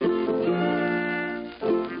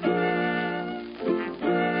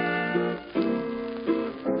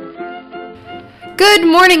Good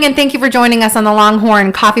morning, and thank you for joining us on the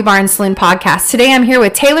Longhorn Coffee Bar and Saloon podcast. Today I'm here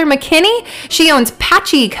with Taylor McKinney. She owns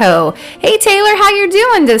Patchy Co. Hey Taylor, how you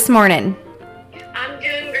doing this morning? I'm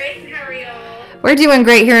doing great. How are y'all? We're doing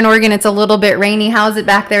great here in Oregon. It's a little bit rainy. How's it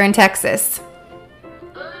back there in Texas?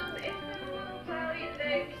 It's a little cloudy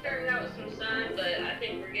today. We started out with some sun, but I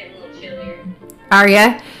think we're getting a little chillier. Are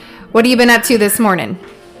ya? What have you been up to this morning?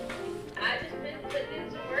 I've just been putting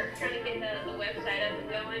in some work, trying to get the website up and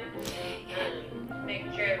going,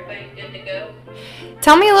 making sure everybody's good to go.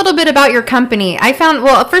 Tell me a little bit about your company.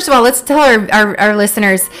 Well, first of all, let's tell our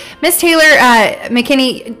listeners. Miss Taylor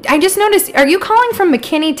McKinney, I just noticed, are you calling from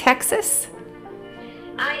McKinney, Texas?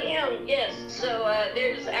 I am, yes. So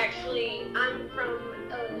I'm from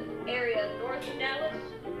an area north of Dallas,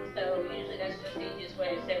 so usually that's just the easiest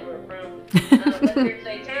way to say where we're from. But there's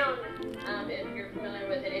a town, if you're familiar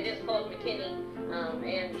with it, it is called McKinney,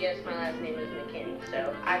 and yes, my last name is McKinney,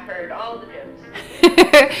 so I've heard all the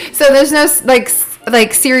jokes. So there's no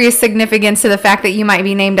like serious significance to the fact that you might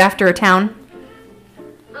be named after a town?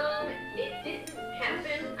 It didn't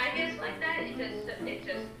happen, I guess, like that. It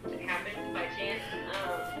just happened by chance.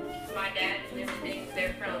 My dad and everything,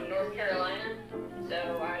 they're from North Carolina,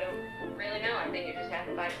 so I don't really know. I think it just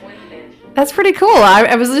happened by coincidence. That's pretty cool.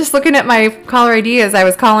 I was just looking at my caller ID as I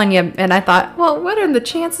was calling you, and I thought, well, what are the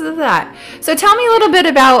chances of that? So tell me a little bit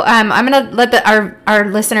about, I'm going to let our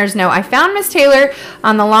listeners know. I found Miss Taylor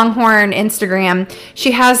on the Longhorn Instagram.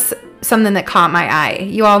 She has something that caught my eye.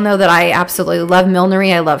 You all know that I absolutely love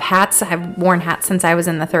millinery. I love hats. I've worn hats since I was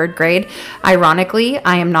in the 3rd grade. Ironically,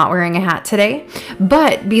 I am not wearing a hat today,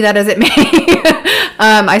 but be that as it may,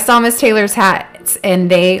 I saw Miss Taylor's hats, and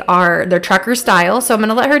they're trucker style. So I'm going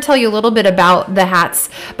to let her tell you a little bit about the hats.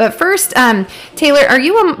 But first, Taylor,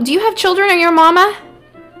 do you have children? Are you a mama?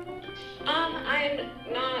 I'm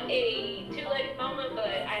not a two-legged mama, but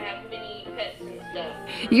I have many pets and stuff.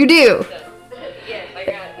 You do? So, yes, I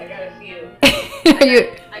got a few.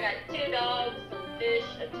 I got 2 dogs, some fish,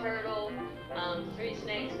 a turtle, 3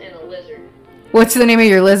 snakes, and a lizard. What's the name of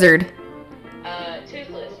your lizard?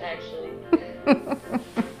 Toothless, actually.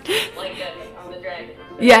 Like on the dragon.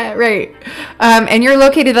 Yeah, right. And you're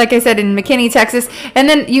located, like I said, in McKinney, Texas. And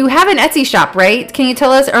then you have an Etsy shop, right? Can you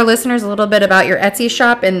tell our listeners a little bit about your Etsy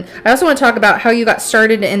shop? And I also want to talk about how you got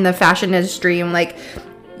started in the fashion industry, and like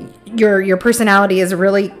your personality is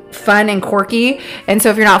really fun and quirky. And so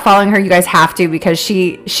if you're not following her, you guys have to, because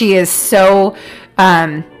she is so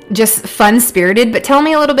just fun spirited. But tell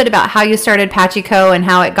me a little bit about how you started Patchy Co. and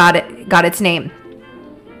how it got its name.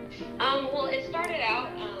 Well, it started out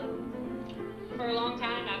for a long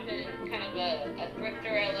time. I've been kind of a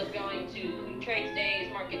thrifter. I love going to trade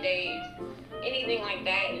days, market days, anything like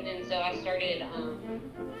that. And then so I started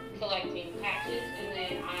collecting patches, and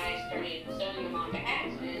then I started sewing them onto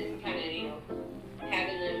hats and kind of,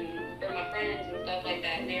 having them for my friends and stuff like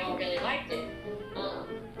that. And they all really liked it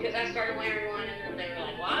because I started wearing one, and then they were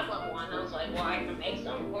like, "Well, I want one." I was like, "Well, I can make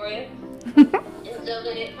some for you." And so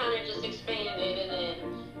then it kind of just expanded, and then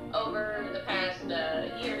over the past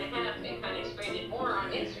year and a half, it kind of expanded more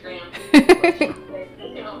on Instagram,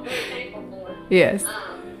 which I'm very thankful for. Yes.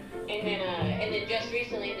 And then just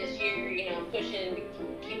recently this year, pushing to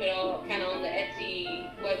keep it all kind of on the Etsy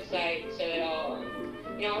website, so it all,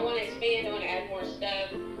 I want to expand. I want to add more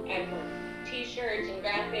stuff, add more T-shirts and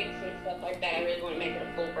graphics and stuff like that. I really want to make it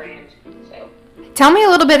a full brand. So. Tell me a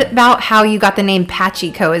little bit about how you got the name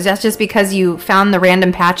Patchy Co. Is that just because you found the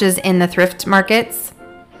random patches in the thrift markets?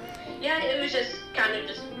 Yeah, it was just kind of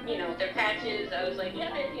their patches. I was like,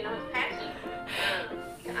 yeah, it's Patchy.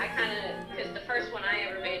 I kind of, because the first one I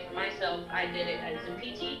ever made for myself, I did it as a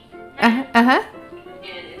peachy. Uh-huh.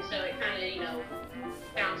 And so it kind of,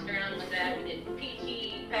 bounced around with that. We did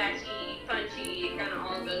peachy, patchy, punchy. It kind of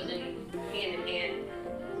all goes in hand.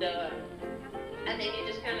 So I think it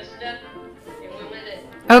just kind of stuck and went with it.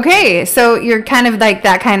 Okay, so you're kind of like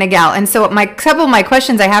that kind of gal. And so couple of my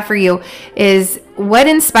questions I have for you is, what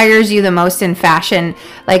inspires you the most in fashion?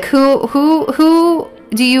 Like who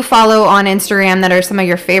do you follow on Instagram that are some of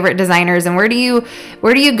your favorite designers, and where do you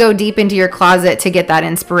go deep into your closet to get that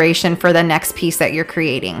inspiration for the next piece that you're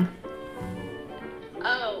creating?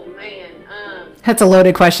 Oh man, that's a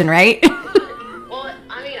loaded question, right? Well,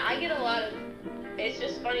 I mean, I get a lot of. It's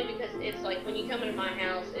just funny because it's like when you come into my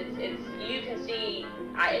house, it's you can see.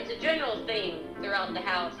 It's a general theme throughout the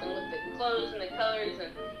house, and with the clothes and the colors,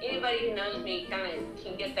 and anybody who knows me kind of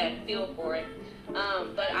can get that feel for it.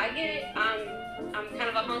 But I get it. I'm kind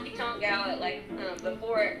of a honky-tonk gal.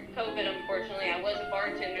 Before COVID, unfortunately, I was a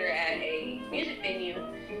bartender at a music venue.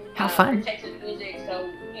 How fun. For Texas music, so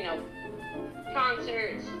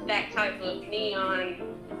concerts, that type of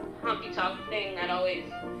neon honky tonk thing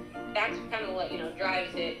that's kind of what,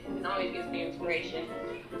 drives it and always gives me inspiration.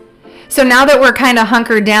 So now that we're kind of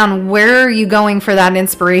hunkered down, where are you going for that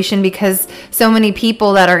inspiration? Because so many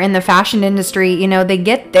people that are in the fashion industry, they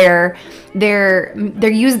get their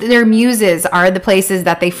muses are the places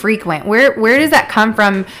that they frequent. Where does that come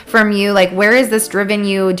from you? Like, where has this driven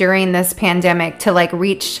you during this pandemic to like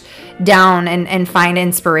reach down and find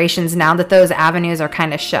inspirations now that those avenues are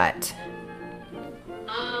kind of shut?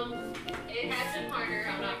 It has been harder,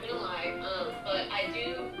 I'm not gonna lie, but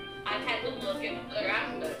I've had to look at other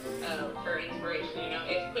aspects for inspiration.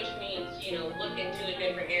 It's pushed me to look into a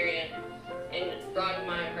different area and broaden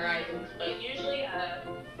my horizons. But usually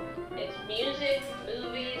it's music,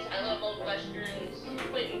 movies. I love old westerns.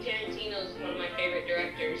 Quentin Tarantino is one of my favorite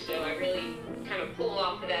directors, so I really kind of pull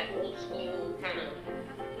off of that old school kind of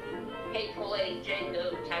Hateful Eight,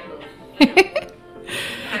 Django type of thing.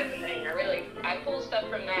 I pull stuff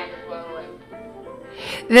from that as well.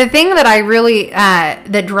 The thing that I really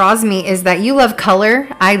that draws me is that you love color.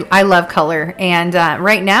 I love color, and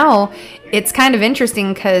right now it's kind of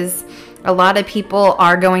interesting because a lot of people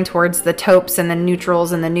are going towards the taupes and the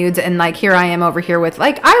neutrals and the nudes, and like here I am over here with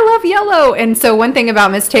like I love yellow. And so one thing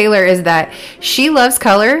about Miss Taylor is that she loves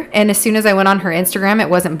color, and as soon as I went on her Instagram, it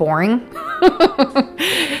wasn't boring.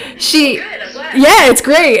 Yeah, it's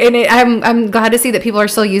great, and I'm glad to see that people are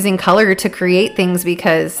still using color to create things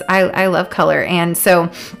because I love color. And so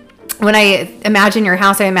when I imagine your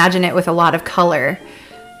house, I imagine it with a lot of color.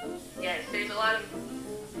 Yes, there's a lot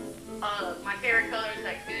of my favorite color is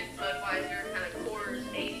that good Budweiser kind of Coors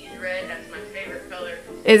 80s red. That's my favorite color.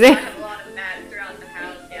 Is it? I have a lot of that throughout the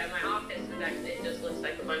house. Yeah, my office is actually, it just looks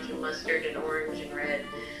like a bunch of mustard and orange and red.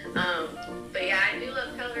 But yeah, I do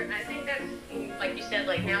love color, and I think that's, like you said,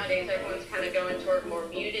 like nowadays everyone's kind of going toward more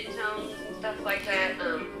muted tones and stuff like that.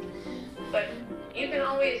 But you can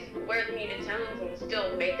always wear the muted tones and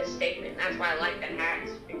still make a statement. That's why I like the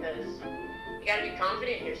hats, because you got to be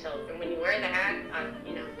confident in yourself, and when you wear the hat,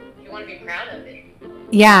 you want to be proud of it.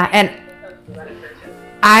 Yeah, and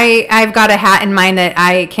I've got a hat in mind that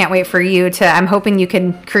I can't wait for you to, I'm hoping you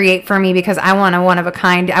can create for me because I want a one of a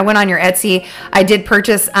kind. I went on your Etsy. I did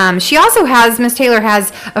purchase, she also has, Miss Taylor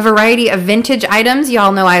has a variety of vintage items.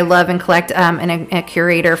 Y'all know I love and collect and a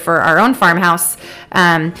curator for our own farmhouse.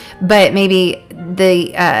 But maybe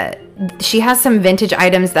she has some vintage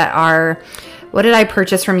items that are, what did I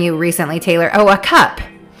purchase from you recently, Taylor? Oh, a cup.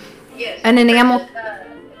 Yes. An enamel. The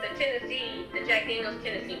Jack Daniels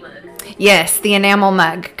Tennessee mug. Yes, the enamel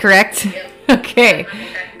mug, correct? Yep. Okay.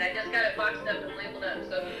 I just got it boxed up and labeled up,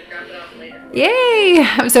 so I'm going to drop it off later. Yay!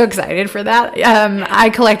 I'm so excited for that. I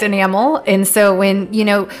collect enamel, and so when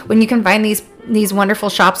you can find these wonderful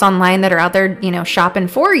shops online that are out there, shopping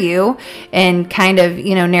for you and kind of,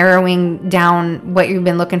 narrowing down what you've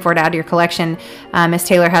been looking for to add to your collection, Miss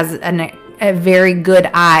Taylor has a very good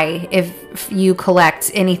eye if you collect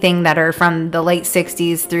anything that are from the late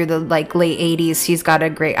 60s through the late 80s. She's got a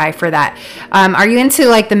great eye for that. Are you into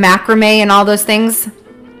like the macrame and all those things?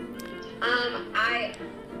 I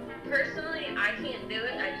personally can't do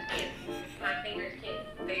it. I just can't, my fingers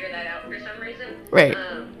can't figure that out for some reason. Right.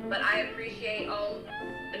 But I appreciate all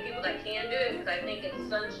the people that can do it, because I think it's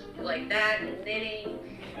such, like that and knitting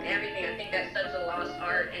and everything, I think that's such a lost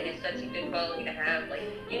art, and it's such a good quality to have. Like,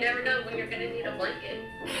 you never know when you're going to need a blanket.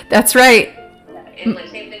 That's right. And like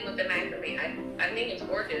same thing with the macrame. I think it's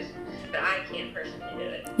gorgeous, but I can't personally do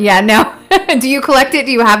it. Yeah, no. Do you collect it?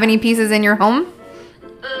 Do you have any pieces in your home?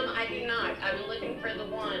 I do not. I've been looking for the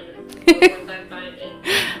one once I find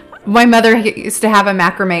it. My mother used to have a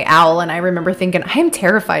macrame owl, and I remember thinking, I am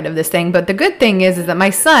terrified of this thing. But the good thing is that my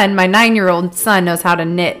 9-year-old son knows how to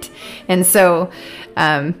knit. And so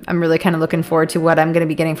I'm really kind of looking forward to what I'm going to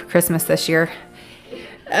be getting for Christmas this year.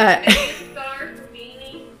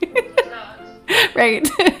 Right.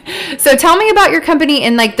 So tell me about your company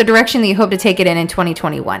and like the direction that you hope to take it in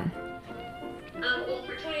 2021. Well,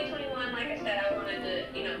 for 2021, like I said, I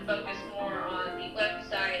wanted to, focus more on the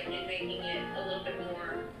website and making it a little bit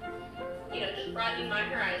more, just broadening my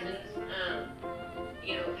horizons.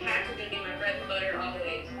 Hats are going to be my bread and butter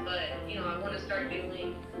always, but, I want to start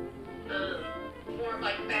doing more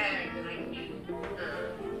like bags, and I can do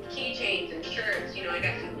keychains and shirts. I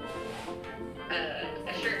got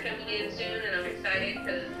a shirt coming in soon, and I'm excited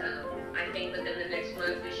because I think within the next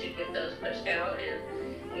month we should get those pushed out,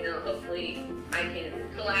 and hopefully I can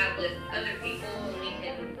collab with other people and we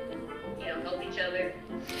can help each other.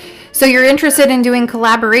 So you're interested in doing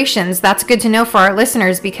collaborations. That's good to know for our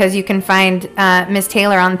listeners, because you can find Miss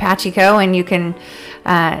Taylor on Pachico, and you can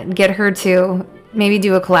get her to maybe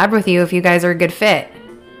do a collab with you if you guys are a good fit.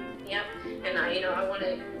 Yep, and I want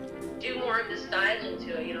to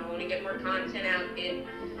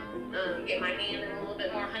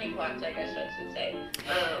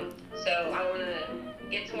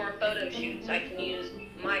photo shoots. I can use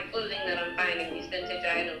my clothing that I'm finding, these vintage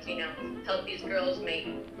items, help these girls make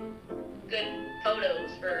good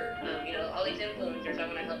photos for, all these influencers. I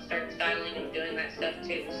want to help start styling and doing that stuff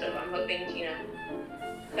too. So I'm hoping to,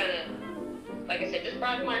 kind of, like I said, just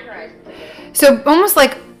broaden my horizons, I guess. So almost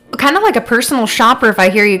like, kind of like a personal shopper, if I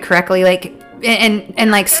hear you correctly, like,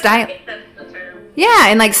 and like style. Yeah,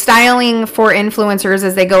 and like styling for influencers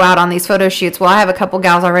as they go out on these photo shoots. Well, I have a couple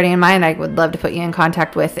gals already in mind I would love to put you in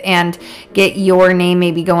contact with and get your name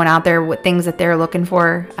maybe going out there with things that they're looking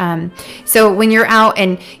for. So when you're out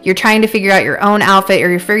and you're trying to figure out your own outfit, or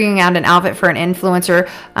you're figuring out an outfit for an influencer,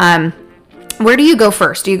 where do you go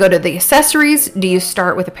first? Do you go to the accessories? Do you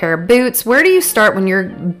start with a pair of boots? Where do you start when you're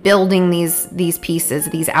building these pieces,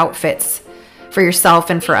 these outfits for yourself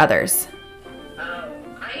and for others?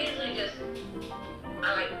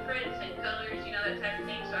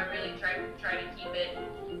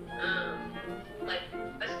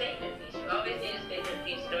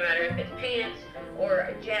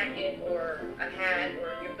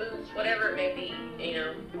 Whatever it may be,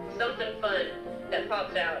 something fun that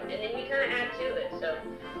pops out, and then you kind of add to it. So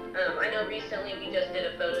I know recently we just did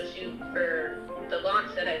a photo shoot for the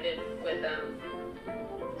launch that I did with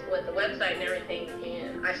the website and everything,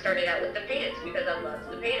 and I started out with the pants because I loved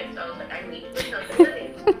the pants. I was like, I need to put something in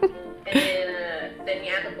it. And then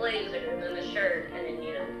you add the blazer, and then the shirt, and then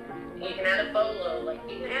you can add a polo. Like,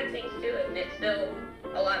 you can add things to it, and it's still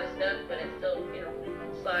a lot of stuff, but it's still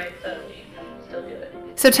slides, so you can still do it.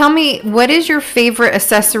 So tell me, what is your favorite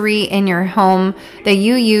accessory in your home that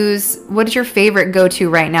you use? What is your favorite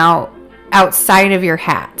go-to right now outside of your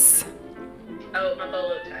hats? Oh, my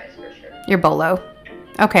bolo ties, for sure. Your bolo.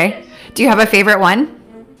 Okay. Yes. Do you have a favorite one?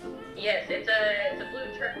 Yes, it's a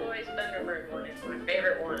blue turquoise Thunderbird one. It's my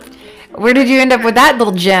favorite one. Where did you end up with that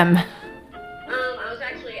little gem? I was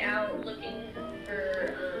actually out looking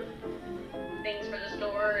for things for the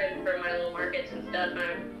store and for my little markets and stuff, and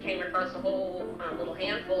I came across a whole little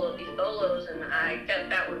handful of these bolos, and I kept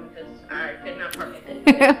that one because I could not part with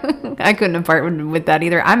it. I couldn't have part with that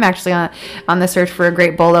either. I'm actually on the search for a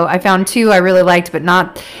great bolo. I found two I really liked, but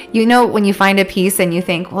not, when you find a piece and you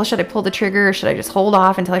think, well, should I pull the trigger or should I just hold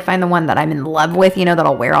off until I find the one that I'm in love with, that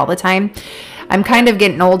I'll wear all the time? I'm kind of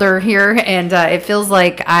getting older here, and it feels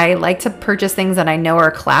like I like to purchase things that I know are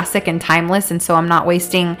classic and timeless, and so I'm not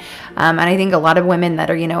wasting. And I think a lot of women that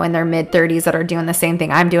are, in their mid-30s that are doing the same thing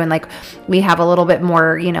I'm doing, like we have a little bit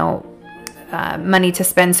more, money to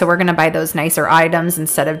spend, so we're going to buy those nicer items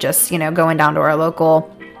instead of just, going down to our local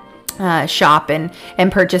shop and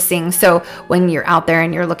purchasing. So when you're out there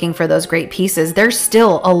and you're looking for those great pieces, there's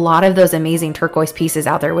still a lot of those amazing turquoise pieces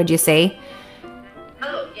out there, would you say?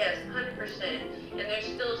 Oh, yes, 100%. And there's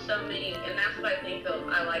still so many, and that's what I think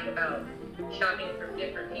I like about shopping from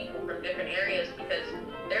different people from different areas, because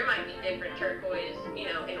there might be different turquoise,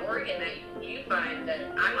 in Oregon that you find that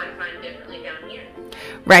I might find differently down here.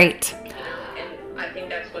 Right. And I think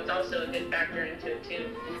that's what's also a good factor into it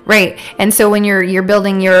too. Right. And so when you're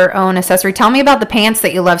building your own accessory, tell me about the pants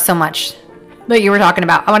that you love so much that you were talking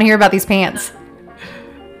about. I want to hear about these pants.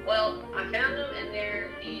 Well, I found them, and they're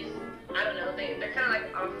these, I don't know, they're kind of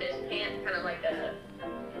like office pants, kind of like a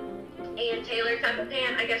Ann Taylor type of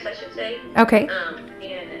pant, I guess I should say. Okay.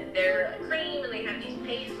 And they're cream, and they have these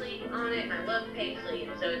paisley on it, and I love paisley,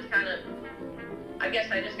 and so it's kind of, I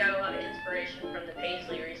guess I just got a lot of inspiration from the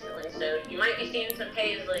paisley recently, so you might be seeing some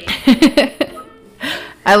paisley.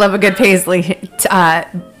 I love a good paisley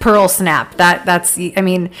pearl snap. That's I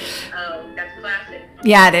mean. Oh, that's classic.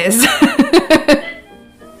 Yeah, it is.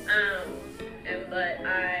 But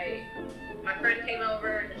my friend came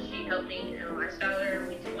over and she helped me. I styled her, and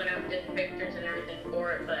we went out and did the pictures and everything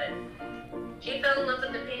for it. But she fell in love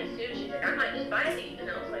with the pants too. She's like, I might just buy these, and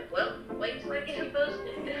I was like, well, wait till I get them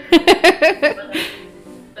posted.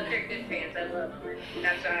 But they're good pants. I love them.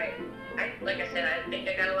 That's why. Like I said, I think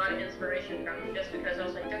I got a lot of inspiration from them just because I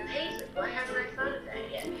was like, they're paisley. Why haven't I thought of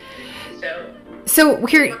that yet? So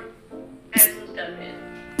here. Add some stuff in.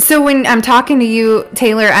 So when I'm talking to you,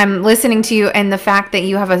 Taylor, I'm listening to you, and the fact that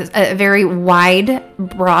you have a very wide,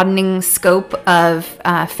 broadening scope of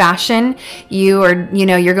fashion. You're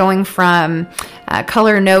going from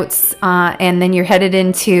color notes, and then you're headed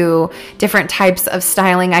into different types of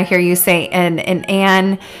styling. I hear you say an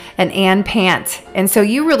Ann pant, and so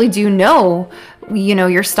you really do know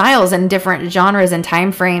your styles and different genres and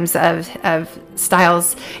time frames of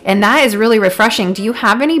styles, and that is really refreshing. Do you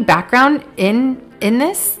have any background in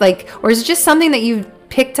this, or is it just something that you've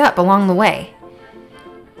picked up along the way?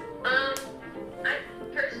 I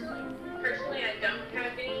personally, I don't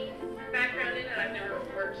have any background in it. I've never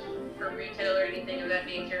worked for retail or anything of that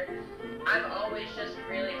nature. I've always just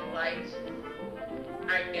really liked,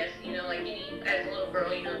 I guess, you know, like as a little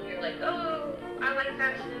girl, you know, you're like, oh, I like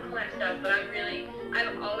fashion and all that stuff, but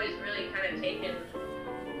I've always really kind of taken,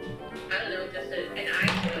 I don't know, just an eye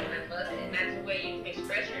to it, and I love it, and that's the way you can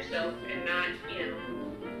express yourself and not, you know,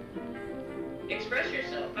 express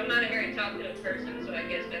yourself. I'm not a very talkative person, so I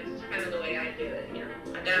guess that's kind of the way I do it, you know.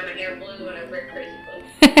 I dye my hair blue and I wear crazy clothes.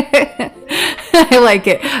 I like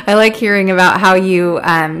it. I like hearing about how you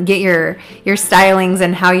get your stylings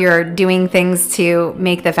and how you're doing things to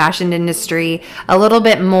make the fashion industry a little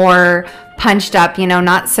bit more punched up, you know,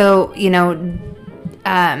 not so, you know,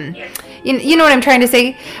 you know what I'm trying to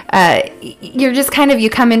say? You're just kind of, you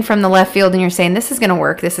come in from the left field and you're saying, this is going to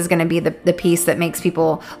work. This is going to be the piece that makes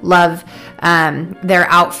people love their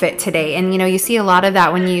outfit today. And, you know, you see a lot of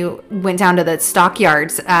that when you went down to the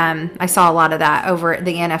stockyards. I saw a lot of that over at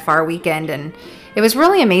the NFR weekend, and it was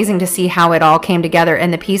really amazing to see how it all came together.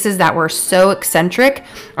 And the pieces that were so eccentric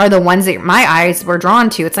are the ones that my eyes were drawn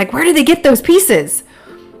to. It's like, where did they get those pieces?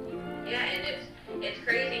 Yeah, and it's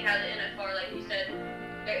crazy how the NFR, like you said,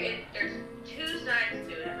 there's two sides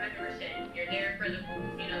to it, 100%. You're there for the,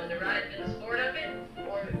 you know, the ride and the sport of it,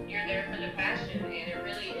 or you're there for the fashion, and it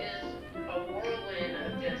really is a whirlwind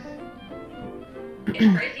of just,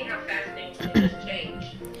 it's crazy how fast things can just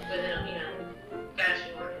change within, you know,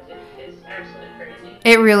 fashion-wise. It's absolutely crazy.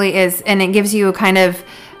 It really is, and it gives you a kind of,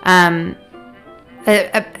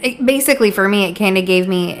 basically for me, it kind of gave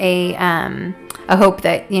me a hope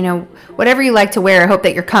that, you know, whatever you like to wear, I hope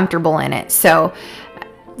that you're comfortable in it. So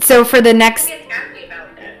for the next... I get happy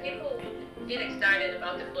about that. People get excited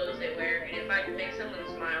about the clothes they wear, and if I can make someone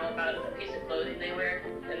smile about a piece of clothing they wear,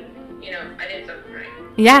 then, you know, I did something right.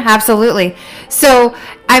 Yeah, absolutely. So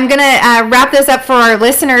I'm going to wrap this up for our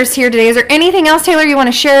listeners here today. Is there anything else, Taylor, you want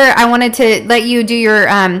to share? I wanted to let you do your,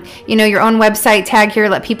 you know, your own website tag here,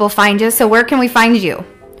 let people find you. So where can we find you?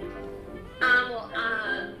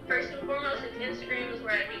 First and foremost, it's Instagram is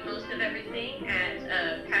where I do most of everything at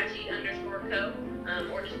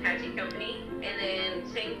Patchy_Co, or just Patchy Company. And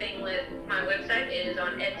then same thing with my website is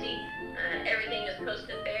on Etsy. Everything is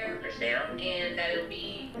posted there for sale, and that'll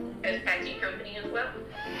be as Patchy Company as well.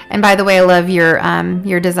 And by the way, I love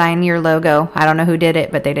your design, your logo. I don't know who did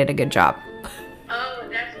it, but they did a good job. Oh,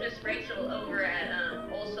 that's Miss Rachel over at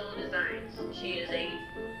Old Soul Designs. She is a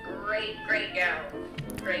great gal.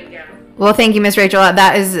 Great gal. Well, thank you, Miss Rachel.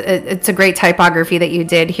 It's a great typography that you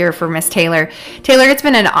did here for Miss Taylor. Taylor, it's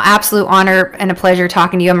been an absolute honor and a pleasure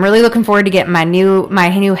talking to you. I'm really looking forward to getting my new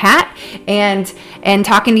hat and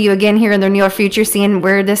talking to you again here in the near future, seeing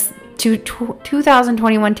where this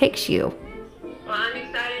 2021 takes you. Well, I'm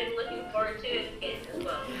excited and looking forward to it again as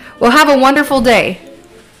well. Well, have a wonderful day.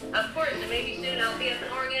 Of course, and maybe soon I'll be up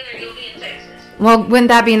in Oregon or you'll be in Texas. Well, wouldn't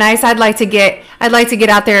that be nice? I'd like to get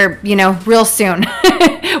out there, you know, real soon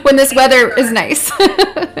when this weather is nice.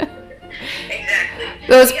 Exactly.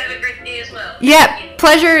 You have a great day as well. Yep.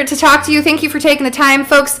 Pleasure to talk to you. Thank you for taking the time,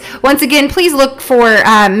 folks. Once again, please look for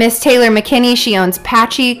Miss Taylor McKinney. She owns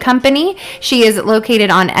Patchy Company. She is located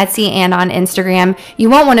on Etsy and on Instagram. You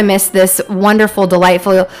won't want to miss this wonderful,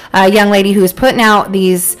 delightful young lady who's putting out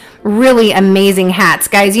these really amazing hats.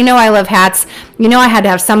 Guys, you know I love hats. You know I had to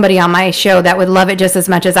have somebody on my show that would love it just as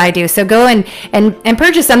much as I do. So go and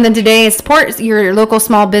purchase something today. Support your local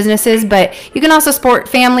small businesses, but you can also support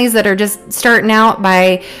families that are just starting out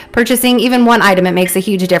by purchasing even one item. It makes a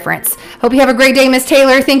huge difference. Hope you have a great day, Miss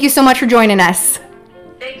Taylor. Thank you so much for joining us.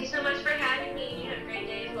 Thank you so much for having me. You have a great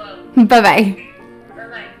day as well. Bye-bye.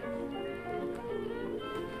 Bye-bye.